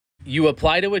You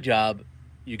apply to a job,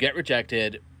 you get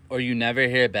rejected, or you never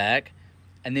hear back,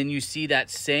 and then you see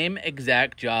that same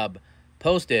exact job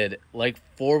posted like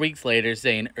 4 weeks later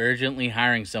saying urgently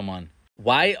hiring someone.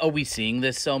 Why are we seeing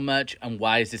this so much, and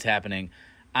why is this happening?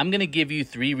 I'm going to give you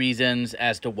 3 reasons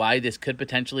as to why this could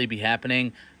potentially be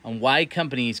happening and why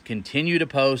companies continue to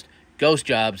post ghost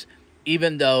jobs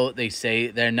even though they say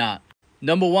they're not.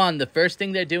 Number 1, the first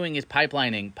thing they're doing is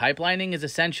pipelining. Pipelining is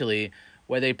essentially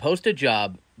where they post a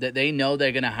job that they know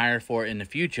they're going to hire for in the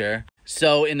future.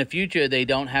 So in the future, they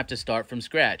don't have to start from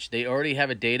scratch. They already have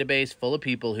a database full of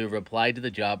people who have applied to the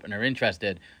job and are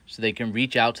interested, so they can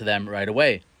reach out to them right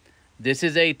away. This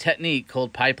is a technique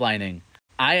called pipelining.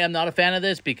 I am not a fan of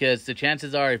this because the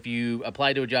chances are if you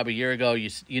applied to a job a year ago,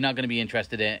 you're not going to be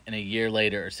interested in a year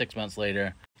later or 6 months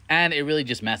later. And it really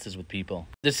just messes with people.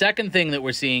 The second thing that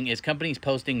we're seeing is companies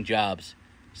posting jobs.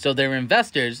 So their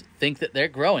investors think that they're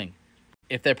growing.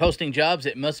 If they're posting jobs,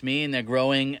 it must mean they're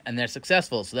growing and they're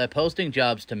successful. So they're posting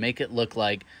jobs to make it look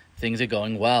like things are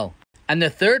going well. And the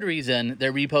third reason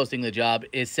they're reposting the job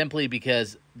is simply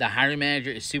because the hiring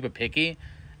manager is super picky.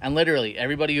 And literally,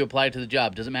 everybody who applied to the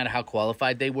job, doesn't matter how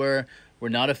qualified they were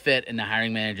not a fit in the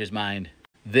hiring manager's mind.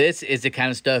 This is the kind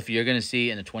of stuff you're going to see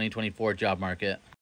in the 2024 job market.